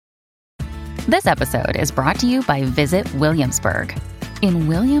This episode is brought to you by Visit Williamsburg. In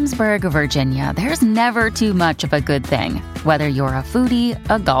Williamsburg, Virginia, there's never too much of a good thing. Whether you're a foodie,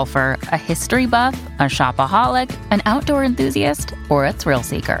 a golfer, a history buff, a shopaholic, an outdoor enthusiast, or a thrill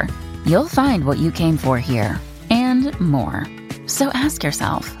seeker, you'll find what you came for here and more. So ask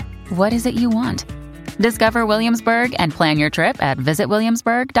yourself, what is it you want? Discover Williamsburg and plan your trip at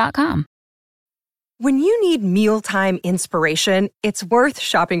visitwilliamsburg.com. When you need mealtime inspiration, it's worth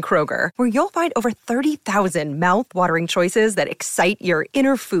shopping Kroger, where you'll find over 30,000 mouth-watering choices that excite your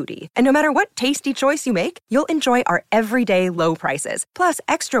inner foodie. And no matter what tasty choice you make, you'll enjoy our everyday low prices, plus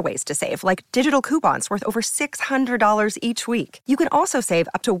extra ways to save, like digital coupons worth over $600 each week. You can also save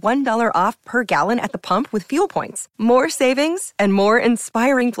up to $1 off per gallon at the pump with fuel points. More savings and more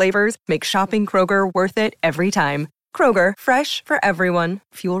inspiring flavors make shopping Kroger worth it every time. Kroger, fresh for everyone.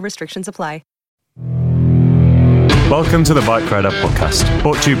 Fuel restrictions apply. Welcome to the Bike Radar podcast,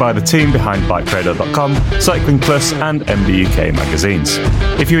 brought to you by the team behind BikeRadar.com, Cycling Plus and MTB UK magazines.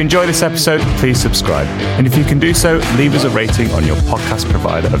 If you enjoy this episode, please subscribe. And if you can do so, leave us a rating on your podcast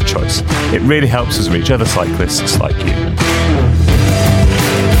provider of choice. It really helps us reach other cyclists like you.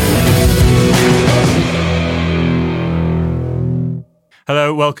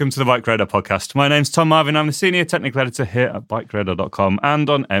 Hello, welcome to the Bike Radar podcast. My name's Tom Marvin. I'm the senior technical editor here at BikeRadar.com and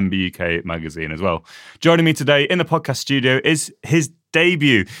on MTB UK magazine as well. Joining me today in the podcast studio is his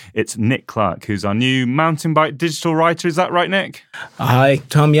debut. It's Nick Clark, who's our new mountain bike digital writer. Is that right, Nick? Hi,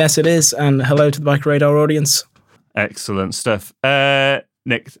 Tom. Yes, it is. And hello to the Bike Radar audience. Excellent stuff.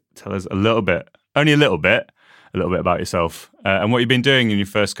 Nick, tell us a little bit about yourself and what you've been doing in your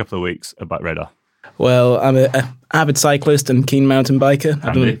first couple of weeks at Bike Radar. Well, I'm an avid cyclist and keen mountain biker.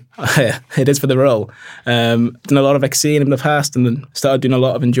 It is for the role. Done a lot of XC in the past and then started doing a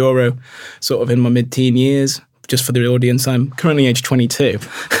lot of enduro sort of in my mid-teen years. Just for the audience, I'm currently age 22.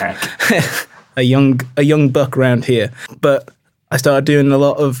 a young buck around here. But I started doing a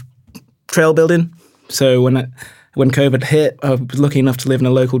lot of trail building. So when COVID hit, I was lucky enough to live in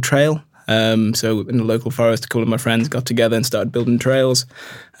a local trail. So in the local forest, a couple of my friends got together and started building trails.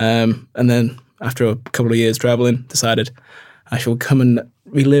 And then after a couple of years traveling, decided I shall come and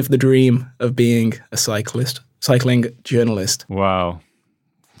relive the dream of being a cycling journalist. Wow.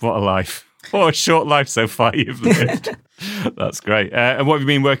 What a life. What a short life so far you've lived. That's great. And what have you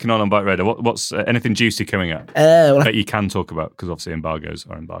been working on Bike Radar? What's anything juicy coming up that you can talk about? Because obviously embargoes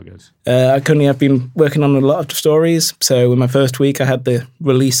are embargoes. I currently have been working on a lot of stories. So in my first week, I had the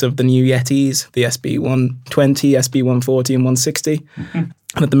release of the new Yetis, the SB120, SB140 and 160. Mm-hmm.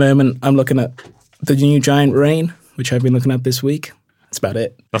 And at the moment, I'm looking at the new Giant Rain, which I've been looking at this week. That's about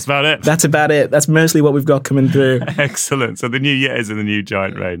it. That's about it? That's about it. That's mostly what we've got coming through. Excellent. So the new Yetis and the new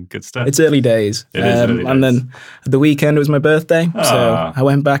Giant Rain. Good stuff. It's early days. It is early days. And then the weekend, it was my birthday. So I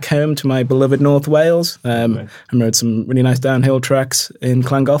went back home to my beloved North Wales and rode some really nice downhill tracks in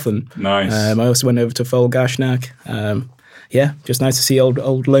Llangollen. Nice. I also went over to Folgashnack. Just nice to see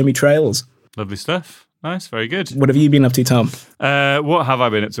old loamy trails. Lovely stuff. Nice, very good. What have you been up to, Tom? What have I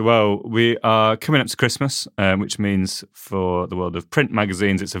been up to? Well, we are coming up to Christmas, which means for the world of print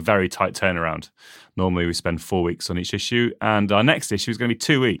magazines, it's a very tight turnaround. Normally, we spend 4 weeks on each issue, and our next issue is going to be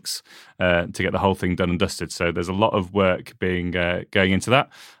 2 weeks to get the whole thing done and dusted. So there's a lot of work going into that,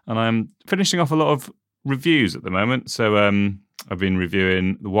 and I'm finishing off a lot of reviews at the moment. So I've been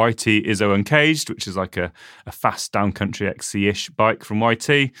reviewing the YT Izzo Uncaged, which is like a fast downcountry XC-ish bike from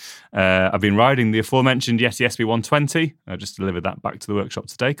YT. I've been riding the aforementioned Yeti SB120. I just delivered that back to the workshop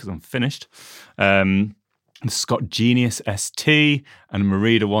today because I'm finished. The Scott Genius ST and a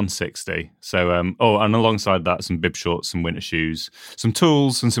Merida 160. So, and alongside that, some bib shorts, some winter shoes, some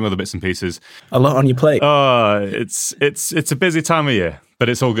tools, and some other bits and pieces. A lot on your plate. It's a busy time of year, but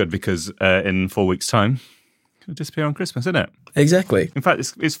it's all good because in 4 weeks' time, it'll disappear on Christmas, isn't it? Exactly. In fact,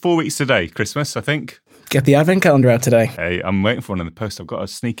 it's 4 weeks today, Christmas, I think. Get the advent calendar out today. Hey, I'm waiting for one in the post. I've got a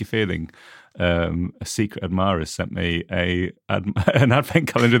sneaky feeling a secret admirer sent me an advent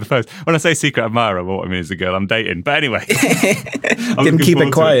calendar in the post. When I say secret admirer, what I mean is a girl I'm dating. But anyway. Didn't keep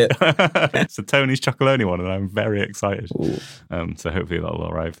it quiet. It's a Tony's Chocolonely one, and I'm very excited. So hopefully that'll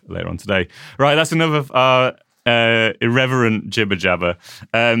arrive later on today. Right, that's enough of our irreverent jibber jabber.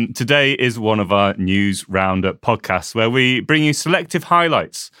 Today is one of our news roundup podcasts where we bring you selective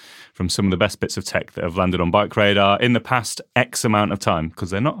highlights from some of the best bits of tech that have landed on Bike Radar in the past X amount of time,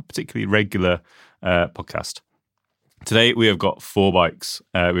 because they're not a particularly regular podcast. Today we have got 4 bikes.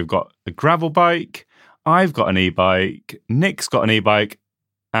 We've got a gravel bike, I've got an e-bike, Nick's got an e-bike,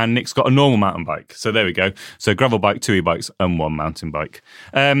 and Nick's got a normal mountain bike. So there we go. So gravel bike, 2 e-bikes, and 1 mountain bike.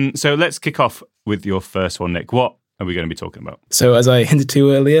 So let's kick off with your first one, Nick. What are we going to be talking about? So as I hinted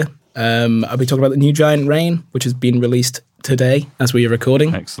to earlier, I'll be talking about the new Giant Rain, which has been released today as we are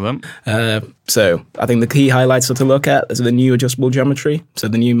recording. Excellent. So I think the key highlights are to look at is the new adjustable geometry. So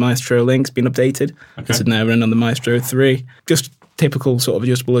the new Maestro link's been updated. Okay. This is now running on the Maestro 3. Just typical sort of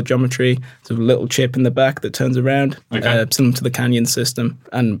adjustable geometry. There's a little chip in the back that turns around, similar to the Canyon system.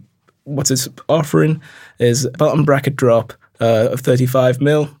 And what it's offering is a bottom bracket drop of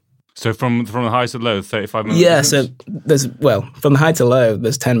 35mm. So from the high to low, 35mm? Yeah, so from the high to low,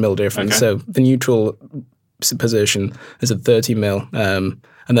 there's 10mm difference. So the neutral position is at 30mm.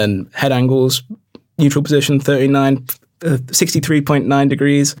 And then head angles, neutral position, 63.9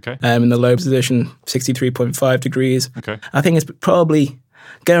 degrees. Okay. In the low position, 63.5 degrees. Okay. I think it's probably,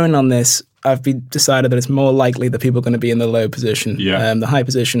 going on this, I've decided that it's more likely that people are going to be in the low position. Yeah. The high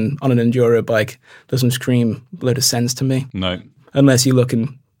position on an enduro bike doesn't scream a load of sense to me. No. Unless you're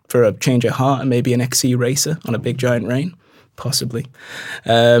looking for a change of heart and maybe an XC racer on a big Giant Rain, possibly.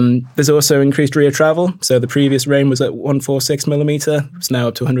 There's also increased rear travel. So the previous Rain was at 146mm. It's now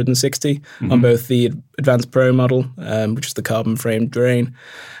up to 160 on both the Advanced Pro model, which is the carbon framed Rain,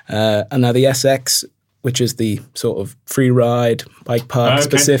 and now the SX, which is the sort of free ride bike park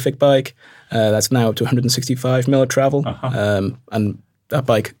specific bike. That's now up to 165mm travel, and that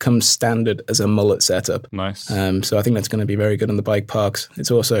bike comes standard as a mullet setup. Nice. So I think that's going to be very good on the bike parks.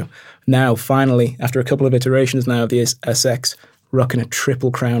 It's also now finally, after a couple of iterations now of the SX, rocking a triple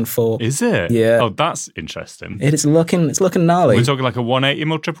crown fork. Is it? Yeah. Oh, that's interesting. It's looking gnarly. We're talking like a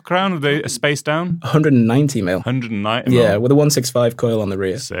 180mm triple crown with a space down? 190mm. 190mm? Yeah, with a 165 coil on the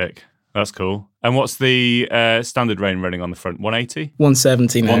rear. Sick. That's cool. And what's the standard Rain running on the front? 180?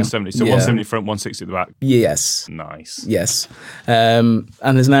 170 now. 170. So 170 front, 160 at the back. Yes. Nice. Yes. And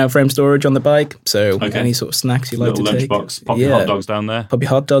there's now frame storage on the bike, so any sort of snacks you like Little to take. lunchbox. Pop your hot dogs down there. Pop your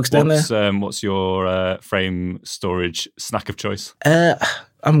hot dogs down there. What's your frame storage snack of choice?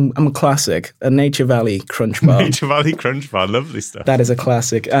 I'm a classic, a Nature Valley Crunch Bar. Nature Valley Crunch Bar, lovely stuff. That is a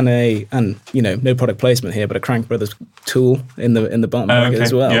classic, and no product placement here, but a Crank Brothers tool in the bottom bracket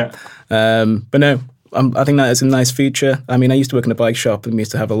as well. Yeah. But no, I think that is a nice feature. I mean, I used to work in a bike shop, and we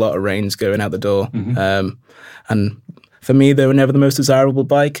used to have a lot of Rains going out the door. And for me, they were never the most desirable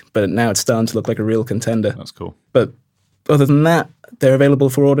bike, but now it's starting to look like a real contender. That's cool. But other than that, they're available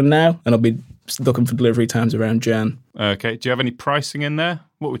for order now, and I'll be looking for delivery times around Jan. Okay. Do you have any pricing in there?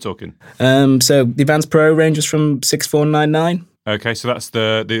 What are we talking? So the Advanced Pro ranges from 6499. Okay, so that's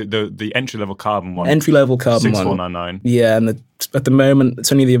the entry level carbon one. Entry level carbon 6499. one. Yeah, and at the moment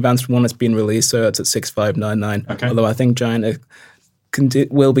it's only the advanced one that's been released, so it's at 6599. Okay. Although I think Giant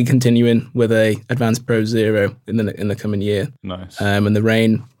will be continuing with a Advanced Pro Zero in the coming year. Nice. And the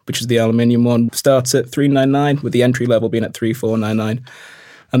Rain, which is the aluminium one, starts at 399, with the entry level being at 3499.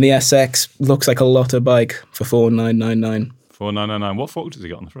 And the SX looks like a Lotto bike for 4999. 4999. What fork does he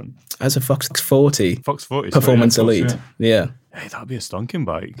got on the front? As a Fox 40. Fox 40. Performance sorry, Elite. Yeah. Hey, that'd be a stonking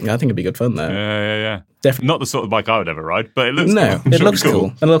bike. I think it'd be good fun though. Yeah. Definitely. Not the sort of bike I would ever ride, but it looks No, cool. it looks cool.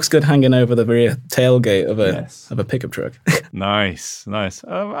 And it looks good hanging over the rear tailgate of a pickup truck. Nice.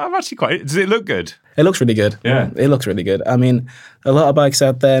 I'm actually quite... Does it look good? It looks really good. Yeah. It looks really good. I mean, a lot of bikes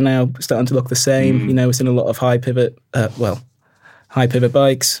out there now starting to look the same. You know, we're seeing a lot of high pivot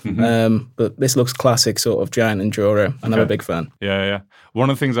bikes. But this looks classic sort of Giant Enduro, and I'm a big fan. Yeah. One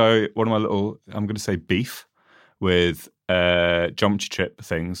of the things I'm going to say beef with geometry trip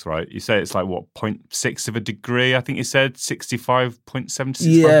things, right? You say it's like, 0.6 of a degree, I think you said, 65.7 to 65.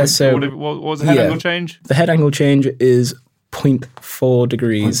 Yeah, so... What was the head angle change? The head angle change is 0.4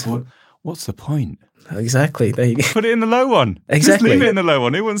 degrees. What's the point? Exactly. There you go. Put it in the low one. Exactly. Just leave it in the low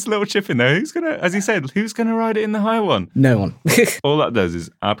one. Who wants a little chip in there? As he said, who's going to ride it in the high one? No one. All that does is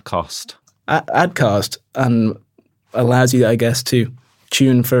add cost. Add cost and allows you, I guess, to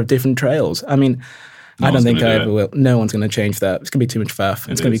tune for different trails. I mean, I don't think I ever will. No one's going to change that. It's going to be too much faff.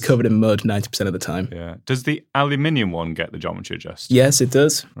 It's going to be covered in mud 90% of the time. Yeah. Does the aluminium one get the geometry adjust? Yes, it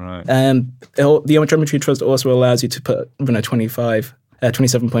does. Right. And the geometry adjust also allows you to put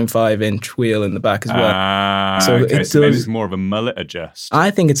 27.5 inch wheel in the back as well. So maybe it's more of a mullet adjust.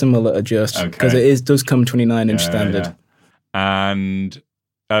 I think it's a mullet adjust because it does come 29 inch standard. Yeah. And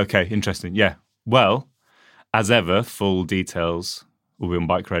okay, interesting. Yeah. Well, as ever, full details will be on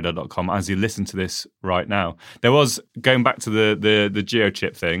bikeradar.com as you listen to this right now. There was, going back to the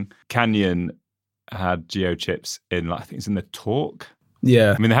geochip thing, Canyon had geochips in, I think it's in the Torque.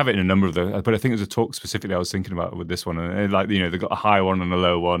 Yeah. I mean, they have it in a number of the, but I think it was a Torque specifically I was thinking about with this one. And they've got a high one and a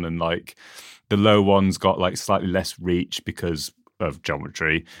low one, and like the low one's got like slightly less reach because of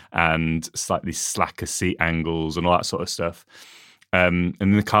geometry and slightly slacker seat angles and all that sort of stuff. And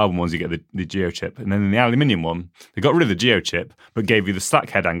in the carbon ones, you get the geochip. And then in the aluminium one, they got rid of the geochip, but gave you the slack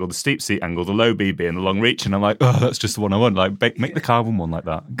head angle, the steep seat angle, the low BB, and the long reach. And I'm like, oh, that's just the one I want. Like, make the carbon one like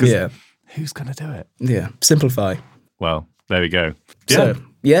that. Yeah. Who's going to do it? Yeah. Simplify. Well, there we go. Yeah. So,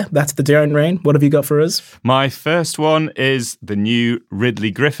 yeah, that's the Giant Rain. What have you got for us? My first one is the new Ridley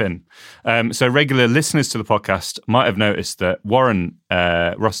Griffin. So regular listeners to the podcast might have noticed that Warren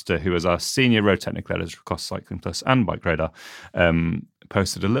Rossiter, who is our senior road technical editor across Cycling Plus and Bike Radar,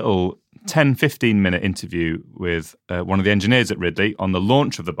 posted a little 10-15 minute interview with one of the engineers at Ridley on the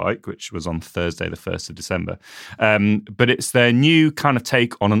launch of the bike, which was on Thursday, the 1st of December. But it's their new kind of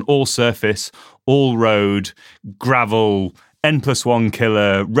take on an all-surface, all-road, gravel, N+1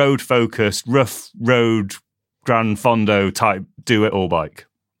 killer, road-focused, rough road, Gran Fondo type do-it-all bike.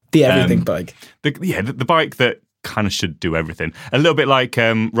 The everything bike. The bike that kind of should do everything. A little bit like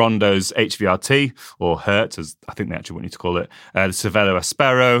Rondo's HVRT, or Hertz, as I think they actually want you to call it, the Cervelo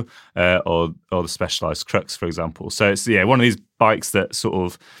Aspero, or the Specialized Crux, for example. So it's one of these bikes that sort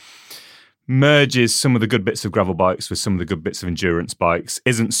of merges some of the good bits of gravel bikes with some of the good bits of endurance bikes,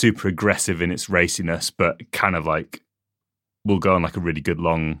 isn't super aggressive in its raciness, but kind of like will go on like a really good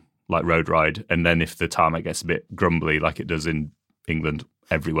long like road ride. And then if the tarmac gets a bit grumbly like it does in England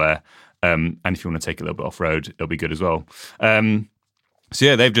everywhere, and if you want to take it a little bit off-road, it'll be good as well. So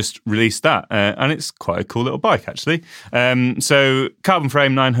yeah, they've just released that, and it's quite a cool little bike, actually. So carbon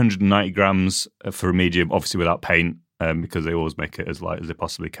frame, 990 grams for a medium, obviously without paint, because they always make it as light as they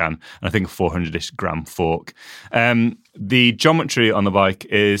possibly can. And I think a 400-ish gram fork. The geometry on the bike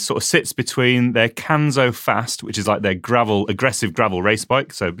sort of sits between their Canzo Fast, which is like their aggressive gravel race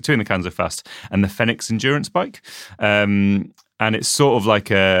bike. So between the Canzo Fast and the Fenix endurance bike. And it's sort of like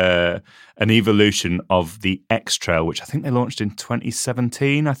an evolution of the X-Trail, which I think they launched in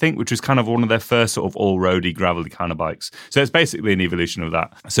 2017, which was kind of one of their first sort of all-roady, gravelly kind of bikes. So it's basically an evolution of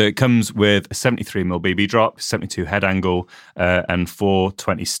that. So it comes with a 73mm BB drop, 72 head angle, and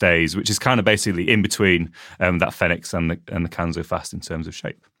 420 stays, which is kind of basically in between that Fenix and the Canzo Fast in terms of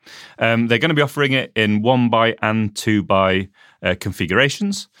shape. They're going to be offering it in 1x and 2x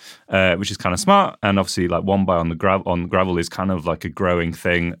configurations, which is kind of smart. And obviously, like 1x on the gravel is kind of like a growing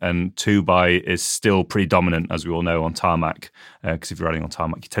thing, and 2x is still pretty dominant, as we all know, on tarmac. Because if you're riding on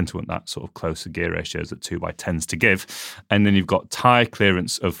tarmac, you tend to want that sort of closer gear ratios that 2x tends to give. And then you've got tyre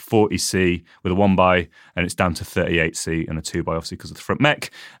clearance of 40C with a 1x, and it's down to 38C, and a 2x obviously because of the front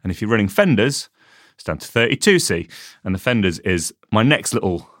mech. And if you're running fenders, it's down to 32C. And the fenders is my next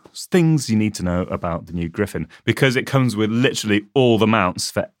little things you need to know about the new Griffin, because it comes with literally all the mounts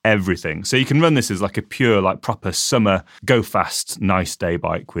for everything. So you can run this as like a pure, like proper summer, go fast, nice day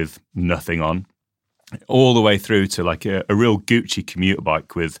bike with nothing on, all the way through to like a real Gucci commuter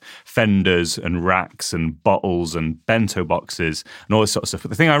bike with fenders and racks and bottles and bento boxes and all this sort of stuff. But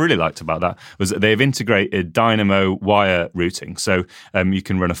the thing I really liked about that was that they've integrated dynamo wire routing. So you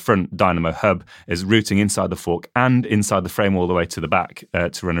can run a front dynamo hub as routing inside the fork and inside the frame all the way to the back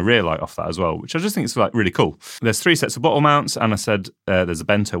to run a rear light off that as well, which I just think is like really cool. There's 3 sets of bottle mounts, and I said there's a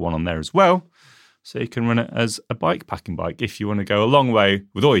bento one on there as well. So you can run it as a packing bike if you want to go a long way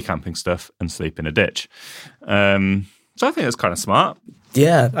with all your camping stuff and sleep in a ditch. So I think that's kind of smart.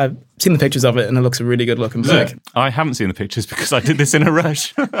 Yeah, I've seen the pictures of it and it looks a really good looking bike. I haven't seen the pictures because I did this in a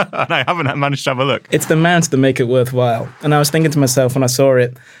rush and I haven't managed to have a look. It's the mounts that make it worthwhile. And I was thinking to myself when I saw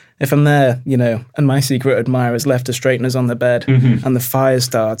it, if I'm there, and my secret admirer has left the straighteners on the bed and the fire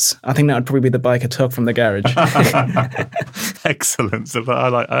starts, I think that would probably be the bike I took from the garage. Excellent. So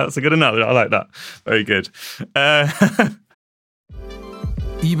that's a good analogy. I like that. Very good.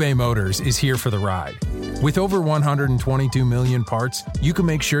 eBay Motors is here for the ride. With over 122 million parts, you can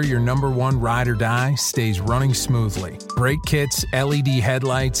make sure your number one ride or die stays running smoothly. Brake kits, LED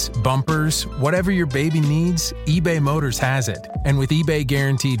headlights, bumpers, whatever your baby needs, eBay Motors has it. And with eBay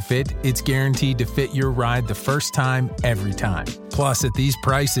Guaranteed Fit, it's guaranteed to fit your ride the first time, every time. Plus, at these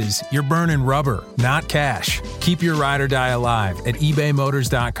prices, you're burning rubber, not cash. Keep your ride or die alive at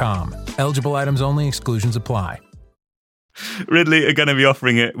ebaymotors.com. Eligible items only. Exclusions apply. Ridley are going to be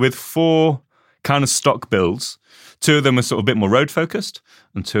offering it with 4 kind of stock builds. 2 of them are sort of a bit more road focused,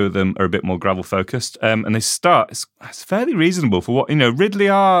 and 2 of them are a bit more gravel focused. And they start, it's fairly reasonable for what, Ridley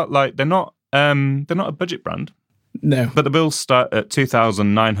are like, they're not a budget brand. No. But the bills start at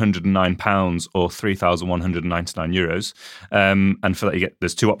 £2,909 or €3,199. And for that,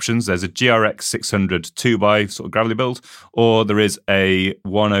 there's 2 options. There's a GRX 600 2x sort of gravelly build, or there is a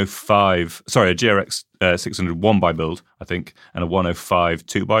GRX 600 1x build, I think, and a 105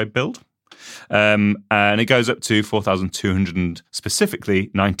 2x build. And it goes up to £4,200, specifically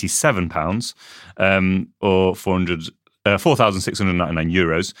 £97, or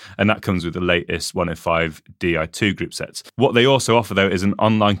 €4,699, and that comes with the latest 105 Di2 group sets. What they also offer, though, is an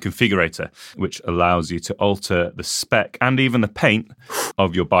online configurator, which allows you to alter the spec and even the paint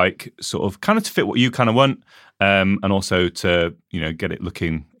of your bike, sort of kind of to fit what you kind of want, and also to, get it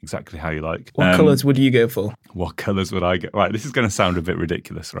looking exactly how you like. What colours would you go for? What colours would I get? Right, this is going to sound a bit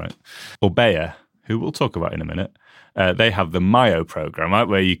ridiculous, right? Orbea, who we'll talk about in a minute, they have the Mayo program, right,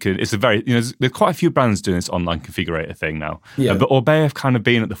 where you can. It's a very, there's quite a few brands doing this online configurator thing now. Yeah. But Orbea have kind of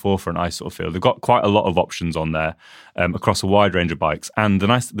been at the forefront, I sort of feel. They've got quite a lot of options on there across a wide range of bikes. And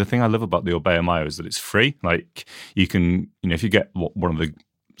the thing I love about the Orbea Mayo is that it's free. Like you can, if you get one of the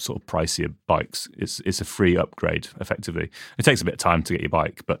sort of pricier bikes, it's a free upgrade effectively. It takes a bit of time to get your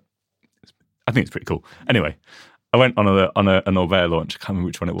bike, but I think it's pretty cool. Anyway, I went on an Orbea launch. I can't remember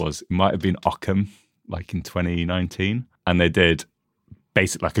which one it was. It might have been Ockham, like in 2019, and they did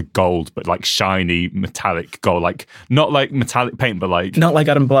basically like a gold, but like shiny metallic gold, like not like metallic paint, but like not like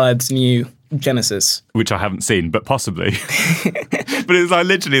Adam Blythe's new Genesis, which I haven't seen, but possibly. But it was like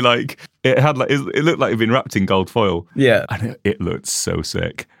literally like it had like it looked like it'd been wrapped in gold foil. Yeah, and it looked so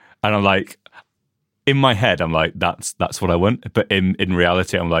sick. And I'm like, in my head, I'm like, that's what I want. But in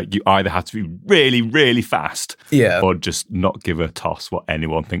reality, I'm like, you either have to be really, really fast, or just not give a toss what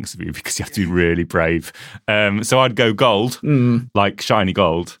anyone thinks of you, because you have to be really brave. So I'd go gold, like shiny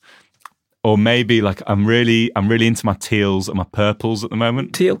gold, or maybe like I'm really into my teals and my purples at the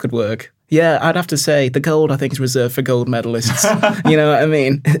moment. Teal could work. Yeah, I'd have to say the gold, I think, is reserved for gold medalists. You know what I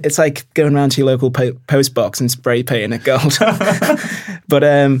mean? It's like going around to your local post box and spray painting it gold. But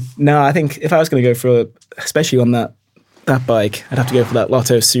no, I think if I was going to go for, especially on that bike, I'd have to go for that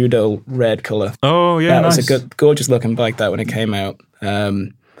Lotto Pseudo red colour. Oh, yeah, that nice. was a gorgeous looking bike, that, when it came out.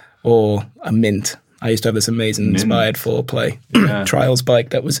 Or a mint. I used to have this amazing inspired foreplay trials bike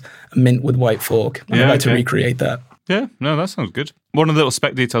that was a mint with white fork. I'd like to recreate that. Yeah, no, that sounds good. One of the little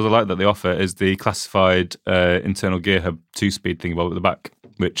spec details I like that they offer is the classified internal gear hub 2-speed thingy at the back,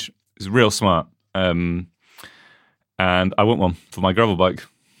 which is real smart. And I want one for my gravel bike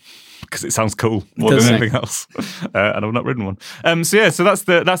because it sounds cool more than anything else. And I've not ridden one. So that's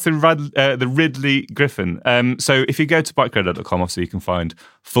the Ridley Griffin. So if you go to bikeradar.com, obviously you can find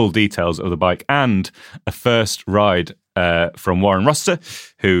full details of the bike and a first ride from Warren Roster,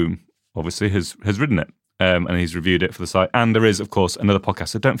 who obviously has ridden it. And he's reviewed it for the site. And there is, of course, another podcast.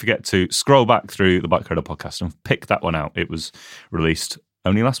 So don't forget to scroll back through the Bike Radar podcast and pick that one out. It was released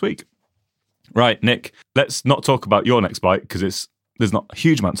only last week. Right, Nick, let's not talk about your next bike because there's not a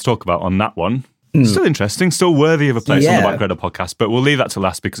huge amount to talk about on that one. Still interesting, still worthy of a place on the Bike Radar podcast, but we'll leave that to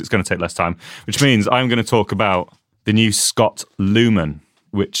last because it's going to take less time, which means I'm going to talk about the new Scott Lumen,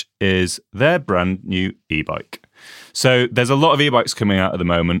 which is their brand new e-bike. So there's a lot of e-bikes coming out at the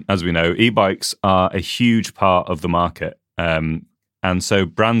moment. As we know, e-bikes are a huge part of the market. And so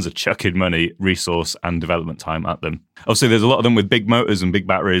brands are chucking money, resource and development time at them. Obviously, there's a lot of them with big motors and big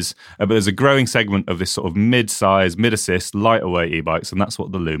batteries, but there's a growing segment of this sort of mid-size, mid-assist, lighter-weight e-bikes, and that's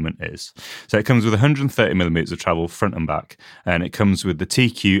what the Lumen is. So it comes with 130 millimeters of travel front and back, and it comes with the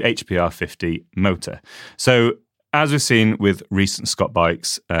TQ HPR50 motor. So as we've seen with recent Scott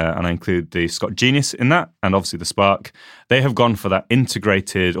bikes, and I include the Scott Genius in that, and obviously the Spark, they have gone for that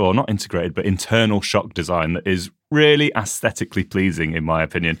integrated, or not integrated, but internal shock design that is really aesthetically pleasing, in my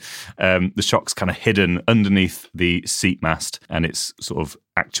opinion. The shock's kind of hidden underneath the seat mast, and it's sort of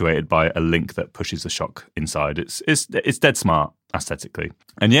actuated by a link that pushes the shock inside. It's dead smart aesthetically.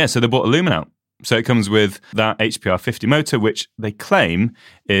 And so they brought a Lumen out. So it comes with that HPR50 motor, which they claim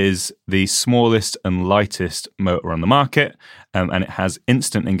is the smallest and lightest motor on the market, and it has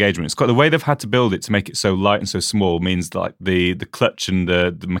instant engagement. It's got the way they've had to build it to make it so light and so small means that like the clutch and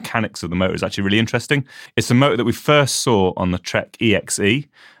the mechanics of the motor is actually really interesting. It's a motor that we first saw on the Trek EXE,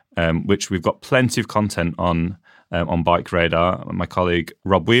 which we've got plenty of content on Bike Radar. My colleague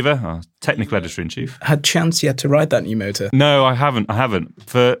Rob Weaver, our technical editor-in-chief. Had chance yet to ride that new motor? No, I haven't,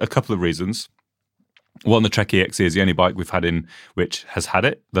 for a couple of reasons. One, the Trek EXE is the only bike we've had in which has had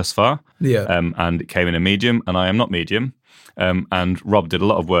it thus far. Yeah. And it came in a medium, and I am not medium. And Rob did a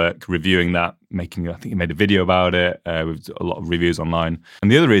lot of work reviewing that, I think he made a video about it, with a lot of reviews online.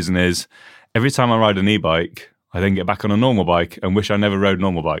 And the other reason is, every time I ride an e-bike, I then get back on a normal bike and wish I never rode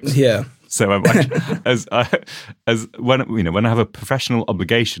normal bikes. Yeah. So when I have a professional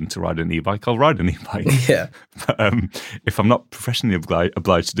obligation to ride an e-bike, I'll ride an e-bike. Yeah. But if I'm not professionally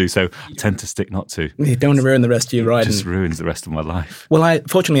obliged to do so, I tend to stick not to. You don't want to ruin the rest of your riding. It just ruins the rest of my life. Well,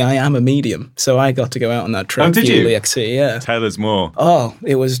 fortunately, I am a medium, so I got to go out on that Trek EXE. Yeah. Tell us more. Oh,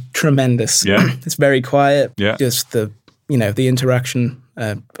 it was tremendous. Yeah. It's very quiet. Yeah. Just the interaction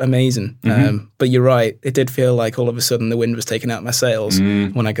amazing. But you're right, it did feel like all of a sudden the wind was taking out my sails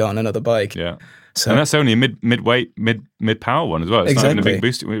when I got on another bike. Yeah. So, and that's only a mid-weight, mid-power one as well. It's exactly. not even a big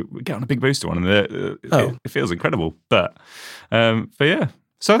booster. We get on a big booster one, and it feels incredible. But yeah,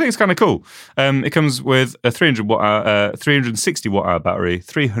 so I think it's kind of cool. It comes with a 360 watt-hour battery,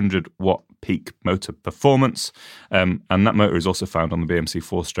 300 watt peak motor performance, and that motor is also found on the BMC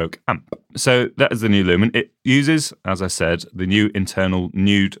 4-stroke amp. So that is the new Lumen. It uses, as I said, the new internal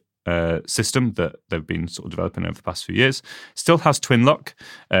nude system that they've been sort of developing over the past few years. Still has twin lock,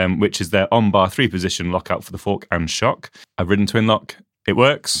 which is their on-bar 3-position lockout for the fork and shock. I've ridden twin lock. It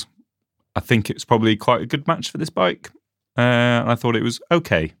works. I think it's probably quite a good match for this bike. I thought it was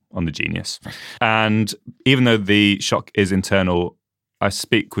okay on the Genius. And even though the shock is internal, I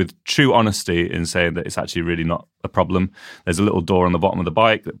speak with true honesty in saying that it's actually really not a problem. There's a little door on the bottom of the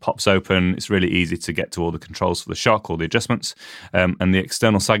bike that pops open. It's really easy to get to all the controls for the shock, all the adjustments. And the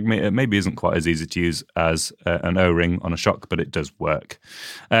external sag meter maybe isn't quite as easy to use as an O-ring on a shock, but it does work.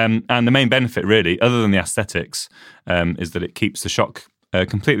 And the main benefit really, other than the aesthetics, is that it keeps the shock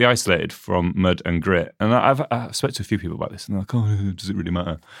completely isolated from mud and grit. And I've spoken to a few people about this, and they're like, "Oh, does it really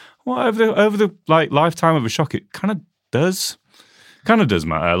matter?" Well, over the lifetime of a shock, it kind of does. Kind of does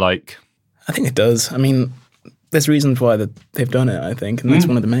matter. Like, I think it does. I mean, there's reasons why they've done it, I think, and that's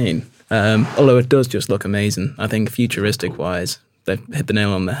one of the main. Although it does just look amazing. I think futuristic-wise, they've hit the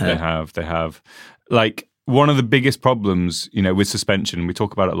nail on the head. They have. Like, one of the biggest problems, with suspension, we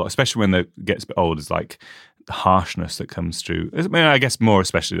talk about it a lot, especially when it gets a bit old, is like the harshness that comes through. I mean, I guess more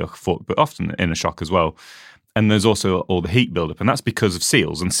especially the fork, but often in a shock as well. And there's also all the heat buildup, and that's because of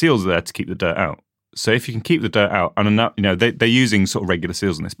seals. And seals are there to keep the dirt out. So if you can keep the dirt out, and they're using sort of regular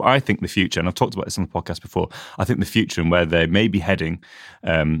seals on this, but I think the future, and I've talked about this on the podcast before, I think the future and where they may be heading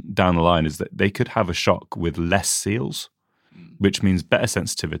down the line is that they could have a shock with less seals, which means better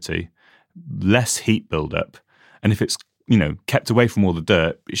sensitivity, less heat buildup, and if it's kept away from all the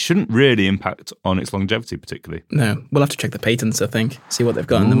dirt, it shouldn't really impact on its longevity particularly. No, we'll have to check the patents, I think, see what they've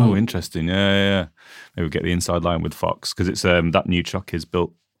got in them. Oh, interesting. Yeah. Maybe we'll get the inside line with Fox, because it's that new shock is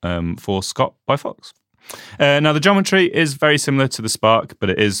built for Scott by Fox. Now, the geometry is very similar to the Spark, but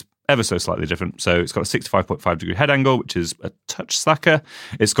it is ever so slightly different. So it's got a 65.5 degree head angle, which is a touch slacker.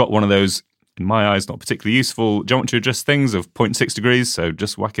 It's got one of those, in my eyes, not particularly useful geometry adjust things of 0.6 degrees, so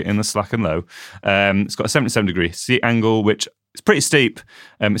just whack it in the slack and low. It's got a 77 degree seat angle, which is pretty steep,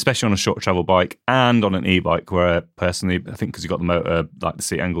 especially on a short travel bike and on an e-bike, where personally, I think because you've got the motor, like the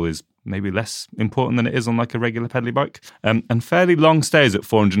seat angle is maybe less important than it is on like a regular pedally bike. And fairly long stays at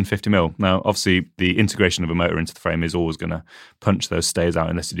 450mm. Now, obviously, the integration of a motor into the frame is always going to punch those stays out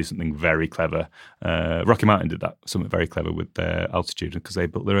unless you do something very clever. Rocky Mountain did that, something very clever with their altitude because they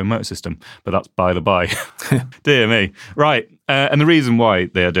built their own motor system. But that's by the by. Dear me. Right. And the reason why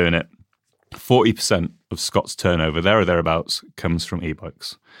they are doing it, 40% of Scott's turnover, there or thereabouts, comes from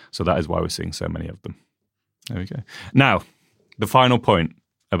e-bikes. So that is why we're seeing so many of them. There we go. Now, the final point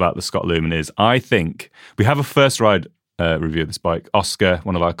about the Scott Lumen is, I think we have a first ride review of this bike. Oscar,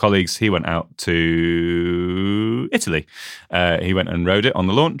 one of our colleagues, he went out to Italy. He went and rode it on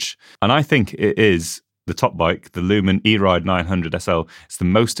the launch. And I think it is the top bike, the Lumen E-Ride 900 SL. It's the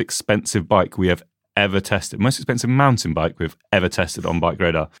most expensive bike we have ever tested, most expensive mountain bike we've ever tested on Bike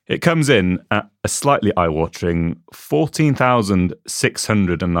Radar. It comes in at a slightly eye-watering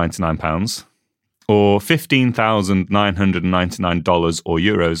 £14,699 or $15,999 or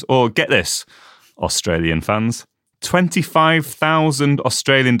euros, or get this, Australian fans, 25,000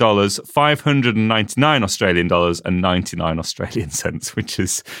 Australian dollars, 599 Australian dollars and 99 Australian cents, which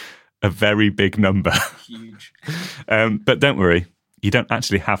is a very big number. Huge. But don't worry, you don't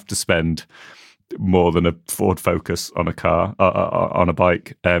actually have to spend more than a Ford Focus on a car, on a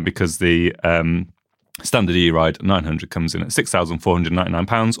bike, because the standard E-Ride 900 comes in at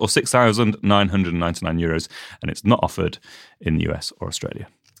 £6,499 or €6,999, and it's not offered in the US or Australia.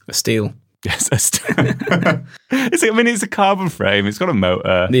 A steal. Yes, a steal. It's a carbon frame. It's got a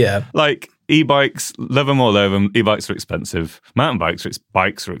motor. Yeah. Like, e-bikes, love them all over them. E-bikes are expensive. Mountain bikes are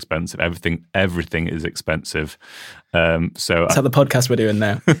expensive. Everything is expensive. So that's how the podcast we're doing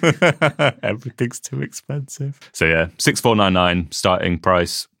now. Everything's too expensive. So yeah, 6,499 starting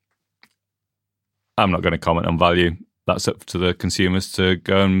price. I'm not going to comment on value. That's up to the consumers to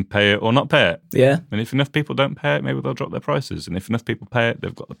go and pay it or not pay it. Yeah. And if enough people don't pay it, maybe they'll drop their prices. And if enough people pay it,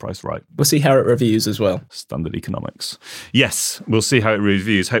 they've got the price right. We'll see how it reviews as well. Standard economics. Yes, we'll see how it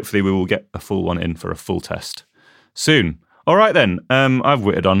reviews. Hopefully we will get a full one in for a full test soon. All right then. I've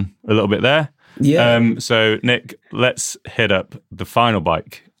witted on a little bit there. Yeah. So Nick, let's hit up the final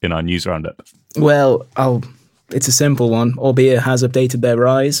bike in our news roundup. Well, I'll It's a simple one. Orbea has updated their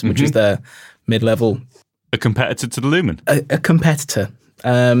Rise, which is their mid-level. A competitor to the Lumen. A competitor.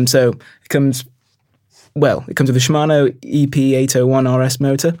 So it comes with the Shimano EP801 RS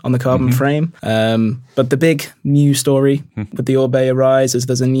motor on the carbon frame. But the big new story with the Orbea Rise is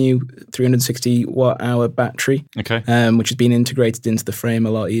there's a new 360 watt-hour battery, which has been integrated into the frame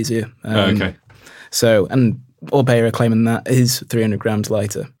a lot easier. So, and Orbea are claiming that is 300 grams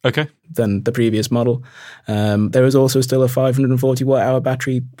lighter than the previous model. There is also still a 540 watt-hour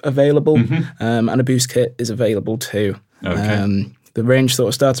battery available, and a boost kit is available too. The range sort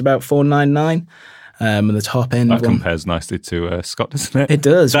of starts about $499. And the top end that compares nicely to Scott, doesn't it? It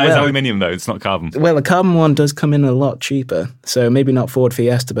does. That is aluminium though; it's not carbon. Well, the carbon one does come in a lot cheaper. So maybe not Ford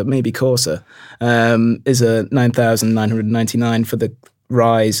Fiesta, but maybe Corsa is a $9,999 for the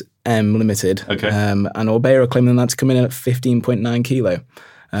Rise M Limited. And Orbea are claiming that to come in at 15.9 kilo.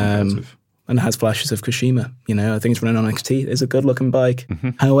 And it has flashes of Kashima. You know, I think it's running on XT. It's a good looking bike.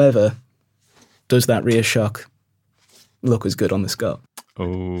 However, does that rear shock look as good on the Scott?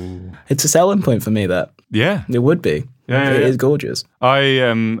 It's a selling point for me, that. Yeah. It would be. It is gorgeous.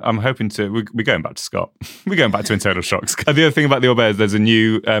 I'm hoping to. We're going back to Scott. We're going back to internal shocks. The other thing about the Orbea is there's a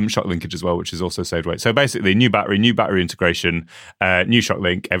new shock linkage as well, which has also saved weight. So basically, new battery integration, new shock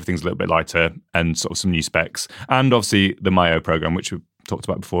link. Everything's a little bit lighter, and sort of some new specs, and obviously the Mayo program, which we've talked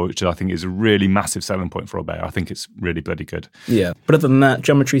about before, which I think is a really massive selling point for Orbea. I think it's really bloody good. Yeah, but other than that,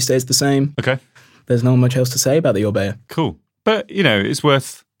 geometry stays the same. There's not much else to say about the Orbea. Cool. But, you know, it's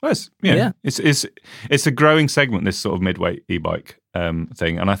worth... It's a growing segment, this sort of mid-weight e-bike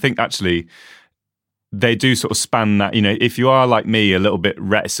thing. And I think, actually, they do sort of span that. You know, if you are, like me, a little bit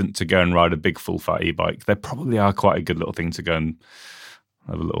reticent to go and ride a big, full-fat e-bike, they probably are quite a good little thing to go and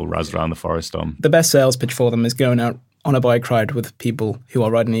have a little razz around the forest on. The best sales pitch for them is going out on a bike ride with people who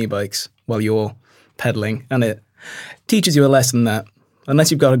are riding e-bikes while you're pedalling. And it teaches you a lesson that, unless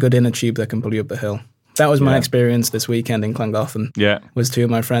you've got a good inner tube that can pull you up the hill... That was my experience this weekend in Llangollen. Was two of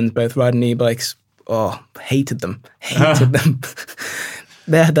my friends both riding e-bikes. Hated them.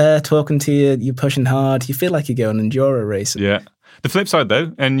 They're there talking to you, you're pushing hard, you feel like you're going enduro racing. The flip side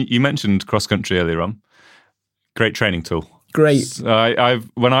though, and you mentioned cross-country earlier on, great training tool. Great. A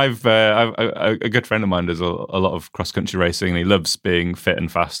good friend of mine does a lot of cross-country racing, and he loves being fit and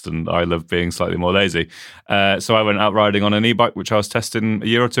fast, and I love being slightly more lazy. So I went out riding on an e-bike, which I was testing a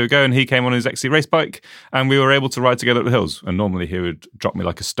year or two ago, and he came on his XC race bike, and we were able to ride together up the hills. And normally he would drop me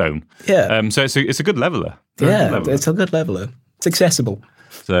like a stone. So it's a good levever. It's a good leveler. It's accessible.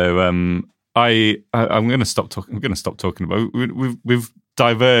 So I'm going to stop talking. I'm going to stop talking about. We've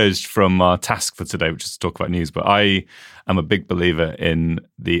diverged from our task for today, which is to talk about news. But I am a big believer in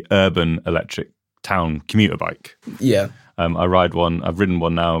the urban electric town commuter bike. I ride one. I've ridden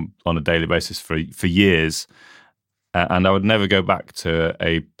one now on a daily basis for years, and I would never go back to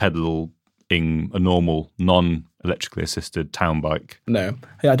a pedaling a normal non-electrically assisted town bike. No,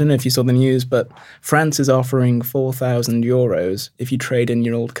 I don't know if you saw the news, but France is offering €4,000 if you trade in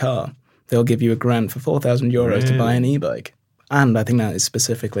your old car. They'll give you a grant for €4,000 to buy an e-bike. And I think that is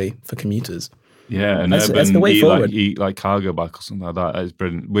specifically for commuters. And that's the way forward. Like cargo bike or something like that. That is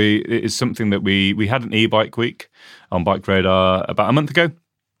brilliant. It is something that we had an e-bike week on Bike Radar about a month ago.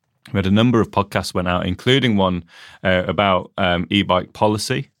 We had a number of podcasts went out, including one about e-bike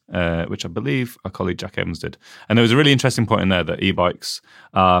policy, which I believe our colleague Jack Evans did. And there was a really interesting point in there that e-bikes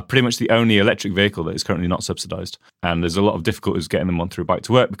are pretty much the only electric vehicle that is currently not subsidised. And there's a lot of difficulties getting them on through Bike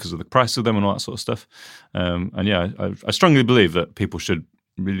to Work because of the price of them and all that sort of stuff. I strongly believe that people should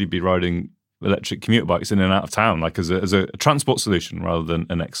really be riding electric commuter bikes in and out of town, like as a transport solution rather than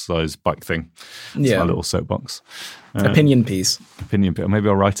an exercise bike thing. It's my little soapbox. Opinion piece. Maybe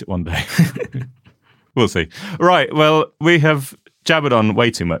I'll write it one day. We'll see. Right, well, we have jabbered on way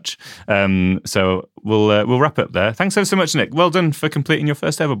too much. So we'll wrap up there. Thanks so much, Nick. Well done for completing your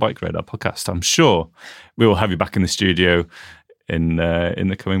first ever Bike Radar podcast. I'm sure we will have you back in the studio in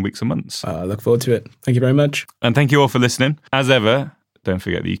the coming weeks and months. I look forward to it. Thank you very much. And thank you all for listening. As ever, don't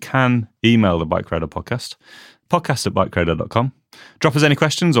forget that you can email the Bike Radar podcast at drop us any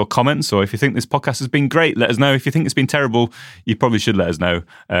questions or comments, or if you think this podcast has been great, let us know. If you think it's been terrible, you probably should let us know,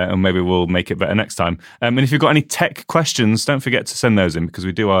 and maybe we'll make it better next time. And if you've got any tech questions, don't forget to send those in, because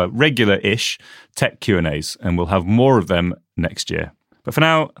we do our regular-ish tech Q&As, and we'll have more of them next year. But for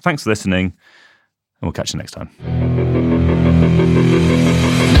now, thanks for listening, and we'll catch you next time.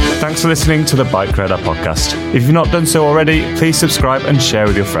 Thanks for listening to the Bike Radar podcast. If you've not done so already, please subscribe and share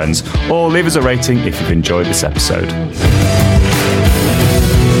with your friends, or leave us a rating if you've enjoyed this episode.